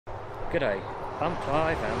G'day, I'm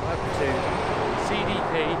Clive and welcome to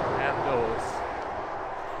CDP Outdoors.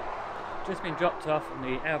 Just been dropped off on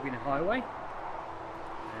the Albion Highway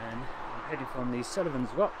and I'm heading from the Sullivan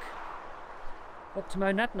Rock up to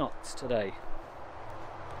Monadnocks today.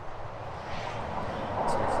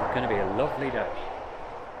 So it's going to be a lovely day.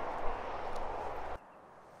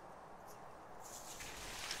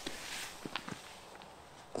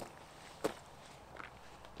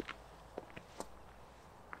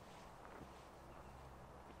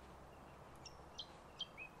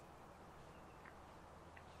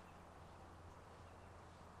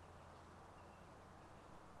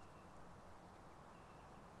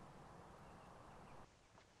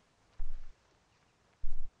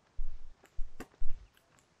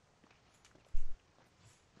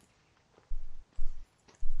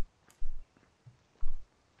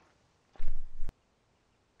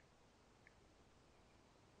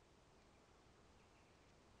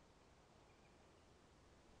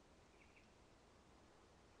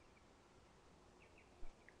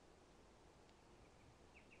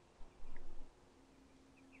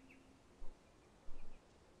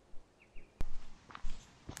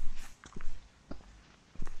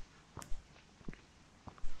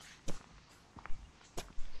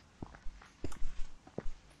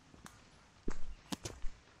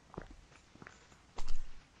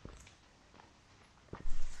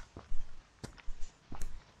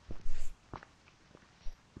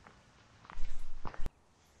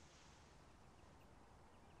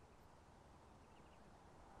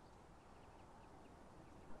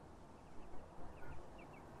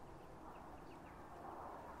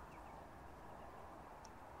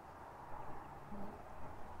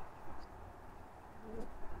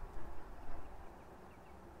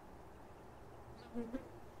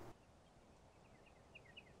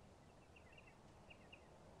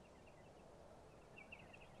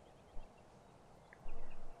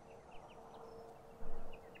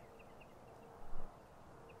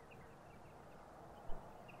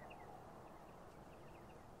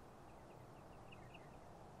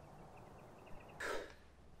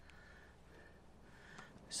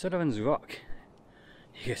 Sullivan Rock,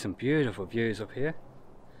 you get some beautiful views up here.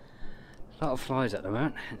 A lot of flies at the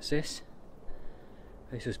moment, hence this.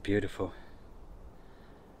 This is beautiful.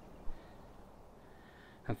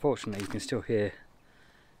 Unfortunately you can still hear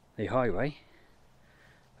the highway,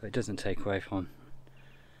 but it doesn't take away from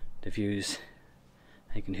the views.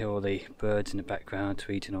 You can hear all the birds in the background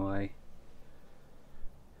tweeting away.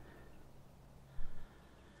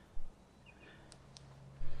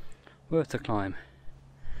 Worth the climb.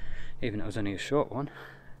 Even though it was only a short one,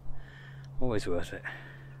 always worth it.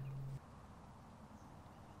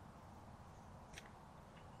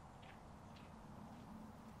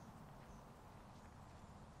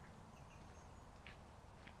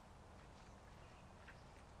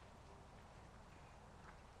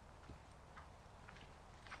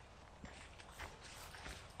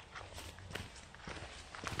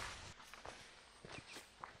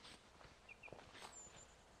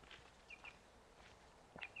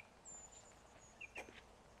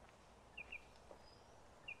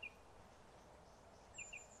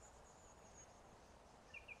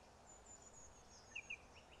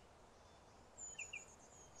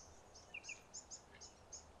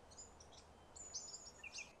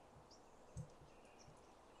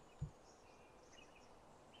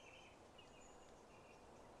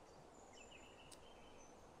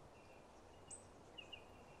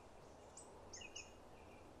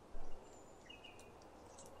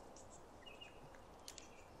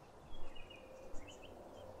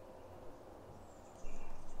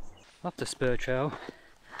 Off the spur trail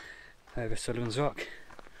over Sullivan Rock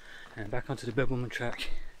and back onto the Bibbulmun Track,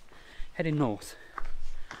 heading north,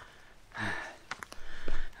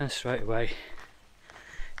 and straight away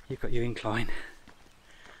you've got your incline.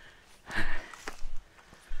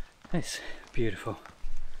 It's beautiful.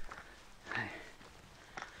 A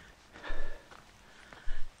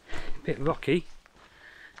bit rocky,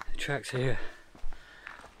 the tracks here.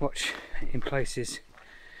 Watch in places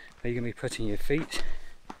where you're going to be putting your feet,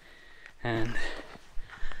 and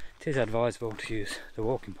it is advisable to use the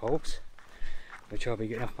walking poles, which I'll be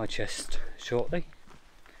getting off my chest shortly.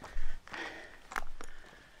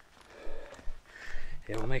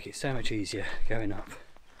 It will make it so much easier going up.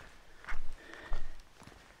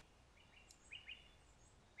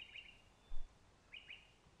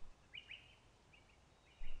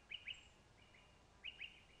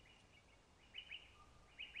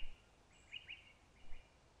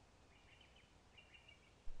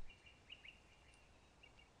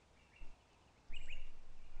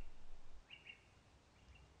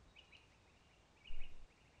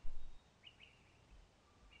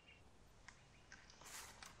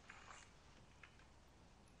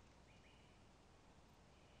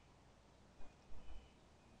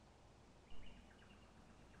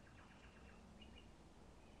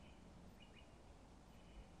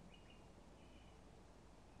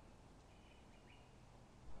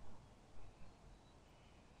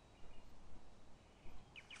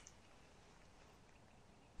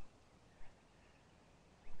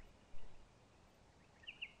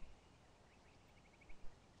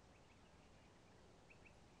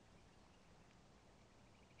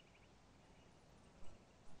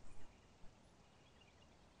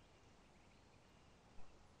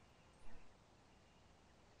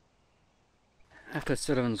 After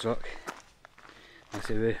Sullivan's Rock, I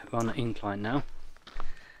see we're on an incline now.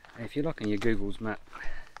 If you look on your Google's map,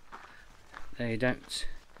 they don't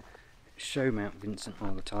show Mount Vincent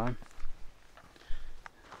all the time.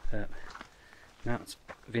 Mount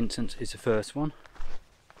Vincent is the first one,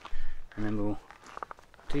 and then we'll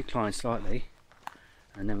decline slightly,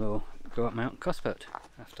 and then we'll go up Mount Cuthbert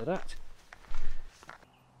after that.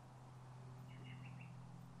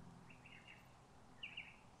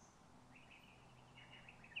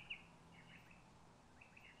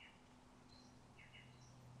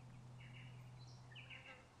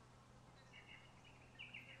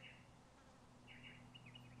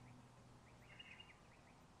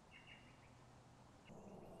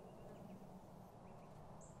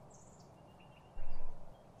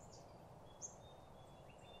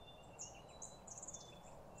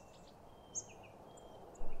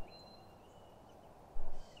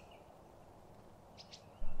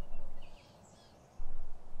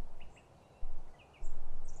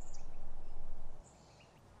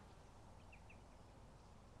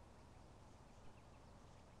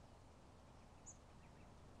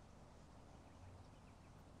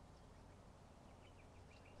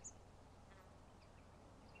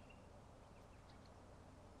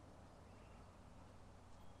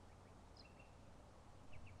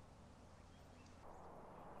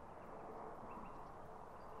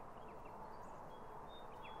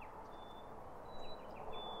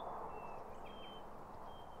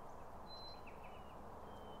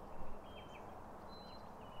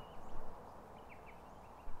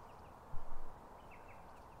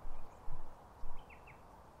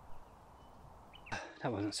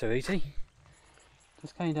 That wasn't so easy.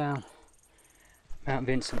 Just going down Mount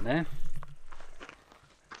Vincent there.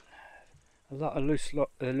 A lot of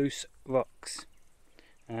loose rocks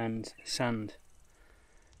and sand.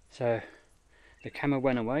 So the camera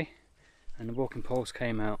went away and the walking poles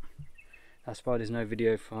came out. That's why there's no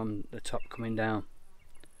video from the top coming down.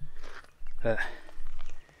 But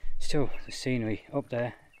still, the scenery up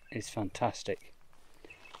there is fantastic.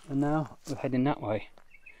 And now we're heading that way.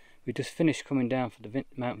 We just finished coming down for the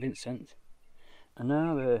Mount Vincent, and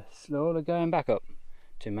now we're slowly going back up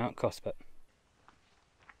to Mount Cuthbert.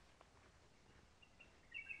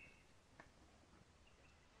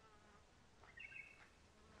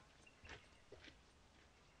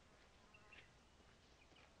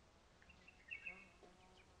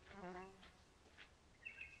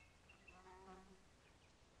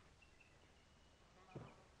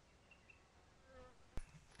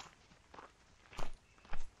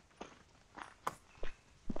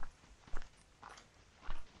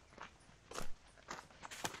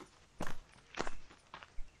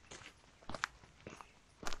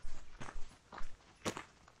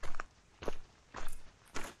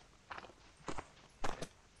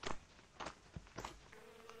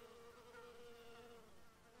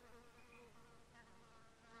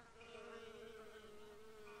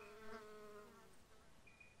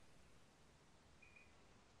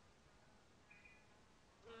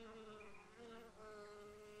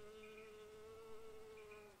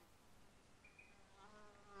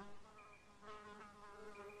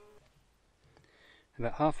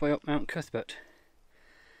 About halfway up Mount Cuthbert.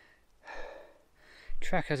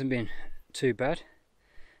 Track hasn't been too bad.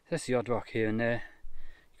 There's the odd rock here and there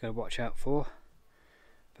you've got to watch out for,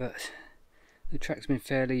 but the track's been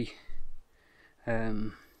fairly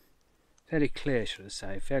clear, should I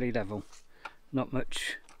say, fairly level, not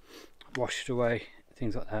much washed away,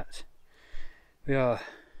 things like that. We are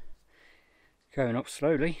going up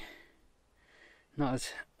slowly, not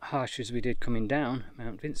as harsh as we did coming down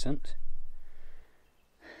Mount Vincent.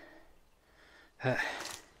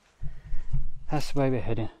 That's the way we're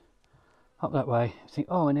heading, up that way. I think,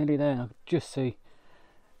 oh, we're nearly there, and I could just see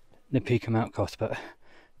the peak of Mount Cuthbert,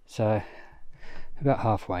 so about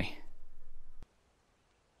halfway.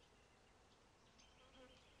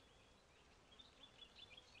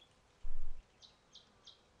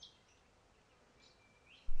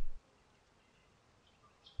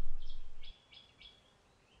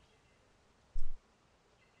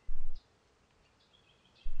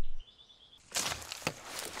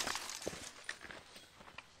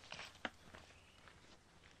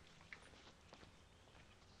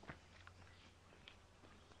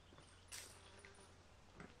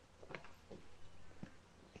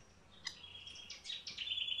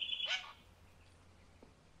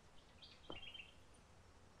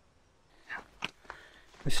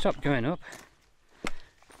 We stopped going up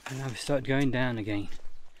and now we started going down again,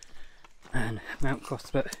 and Mount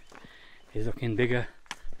Cuthbert is looking bigger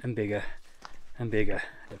and bigger and bigger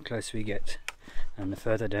the closer we get and the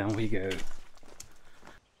further down we go.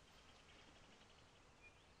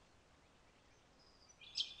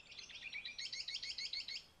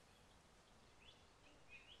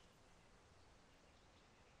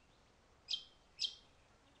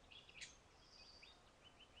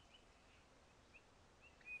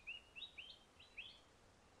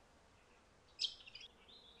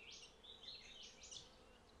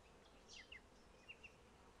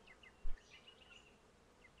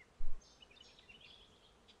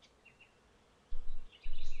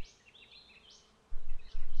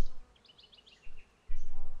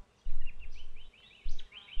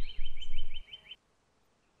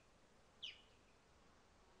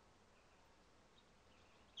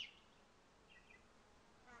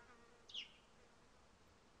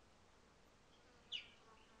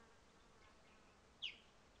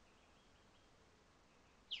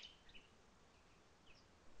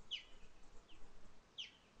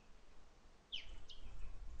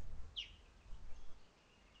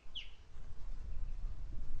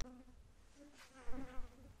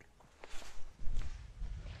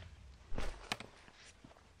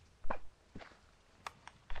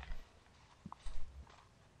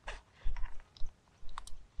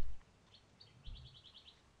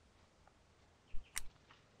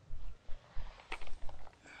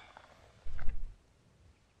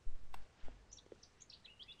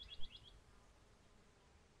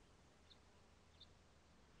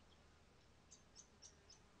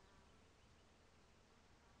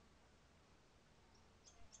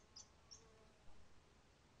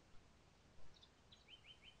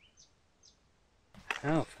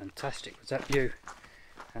 How fantastic was that view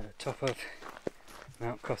at the top of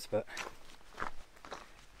Mount Cuthbert.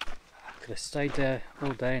 I could have stayed there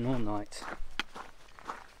all day and all night.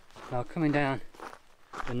 Now coming down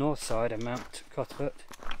the north side of Mount Cuthbert,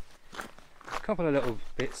 a couple of little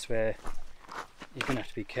bits where you're going to have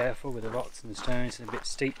to be careful with the rocks and the stones, and a bit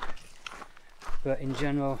steep, but in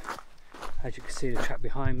general, as you can see the track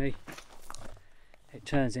behind me, it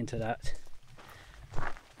turns into that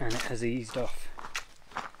and it has eased off.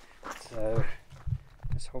 So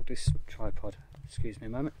let's hold this tripod, excuse me a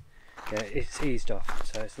moment. Yeah, it's eased off,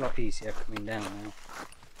 so it's a lot easier coming down now.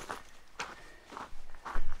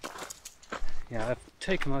 Yeah, I've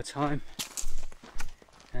taken my time,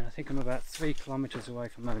 and I think I'm about 3 kilometres away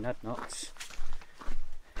from Monadnocks,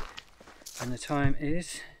 and the time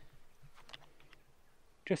is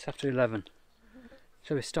just after 11.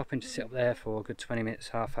 So we're stopping to sit up there for a good 20 minutes,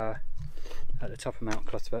 half hour at the top of Mount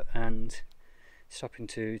Cuthbert, and stopping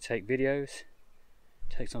to take videos,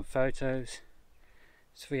 take some photos.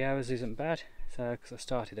 3 hours isn't bad, so because I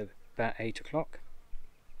started at about 8 o'clock.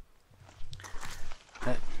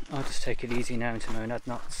 But I'll just take it easy now into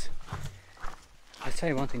Monadnocks. I'll tell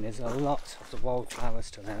you one thing, there's a lot of the wildflowers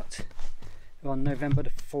still out. We're on November the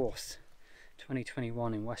 4th,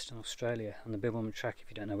 2021 in Western Australia on the Bibbulmun Track,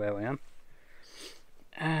 if you don't know where I am.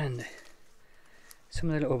 And some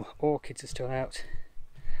of the little orchids are still out.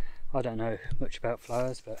 I don't know much about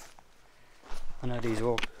flowers, but I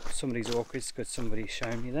know some of these orchids because somebody's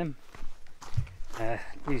shown me them.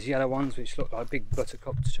 These yellow ones which look like big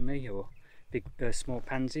buttercups to me, or big small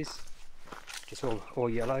pansies, just all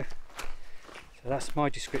yellow. So that's my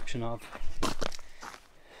description of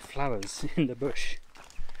flowers in the bush.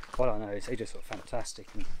 What I know is they just look fantastic,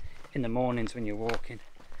 and in the mornings when you're walking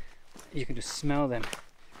you can just smell them.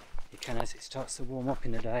 You can, as it starts to warm up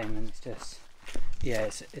in the day, and then it's just, yeah,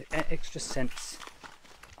 it's an extra sense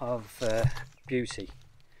of beauty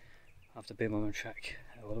of the Bibbulmun Track,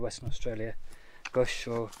 or the Western Australia bush,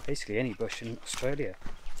 or basically any bush in Australia.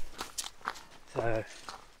 So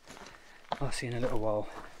I'll see you in a little while.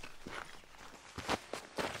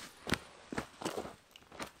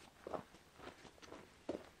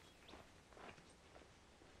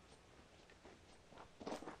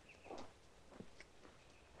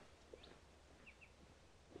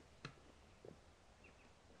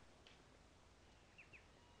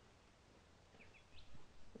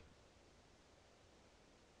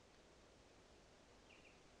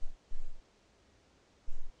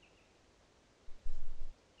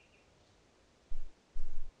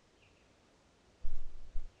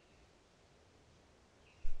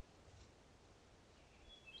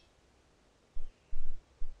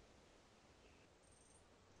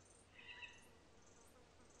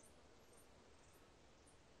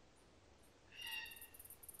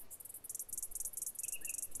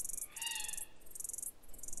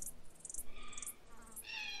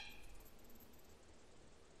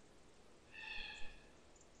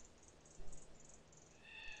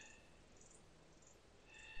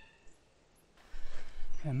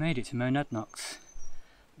 I made it to Monadnocks.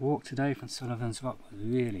 Walk today from Sullivan Rock was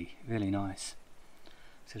really, really nice.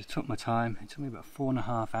 So I took my time. It took me about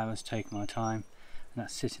 4.5 hours to take my time, and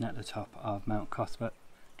that's sitting at the top of Mount Cuthbert,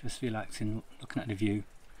 just relaxing, looking at the view.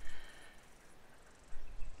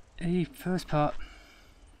 The first part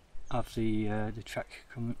of the track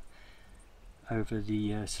coming over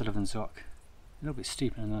the Sullivan Rock, a little bit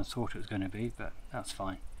steeper than I thought it was going to be, but that's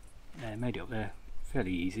fine. I made it up there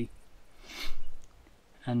fairly easy.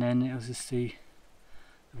 And then it was just the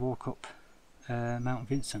walk up Mount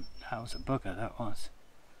Vincent. That was a bugger, that was.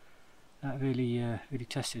 That really really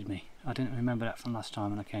tested me. I didn't remember that from last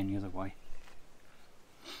time when I came the other way.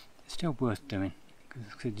 It's still worth doing,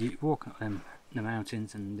 because you walk up the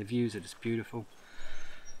mountains and the views are just beautiful.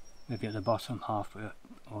 Maybe at the bottom, halfway up,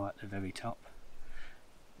 or at the very top.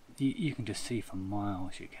 You can just see for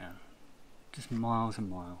miles, you can. Just miles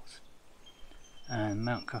and miles. And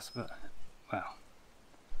Mount Cuthbert, well,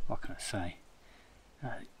 what can I say?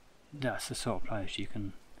 That's the sort of place you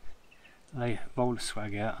can roll the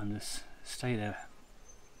swag out and just stay there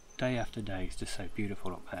day after day. It's just so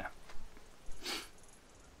beautiful up there.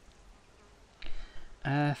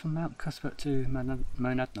 From Mount Cuthbert to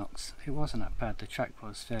Monadnocks, it wasn't that bad. The track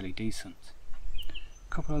was fairly decent.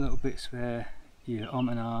 A couple of little bits where you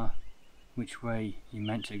and ah which way you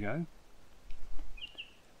meant to go,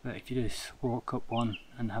 but if you just walk up one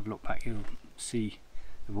and have a look back, you'll see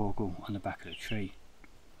the wargle on the back of the tree.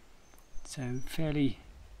 So fairly,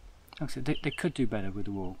 like I said, they could do better with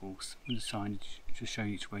the wargles, with the signage to show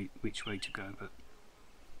you which way to go, but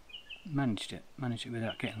managed it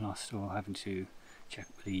without getting lost or having to check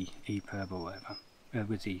with the EPIRB or whatever.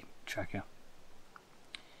 with the tracker.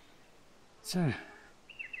 So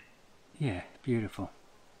yeah, beautiful.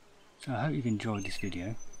 So I hope you've enjoyed this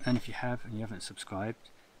video, and if you have and you haven't subscribed,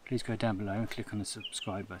 please go down below and click on the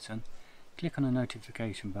subscribe button, click on the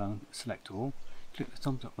notification bell, select all, click the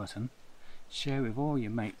thumbs up button, share with all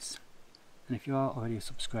your mates, and if you are already a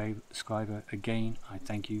subscriber, again I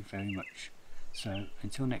thank you very much. So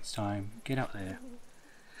until next time, get out there,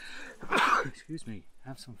 excuse me,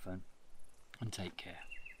 have some fun and take care.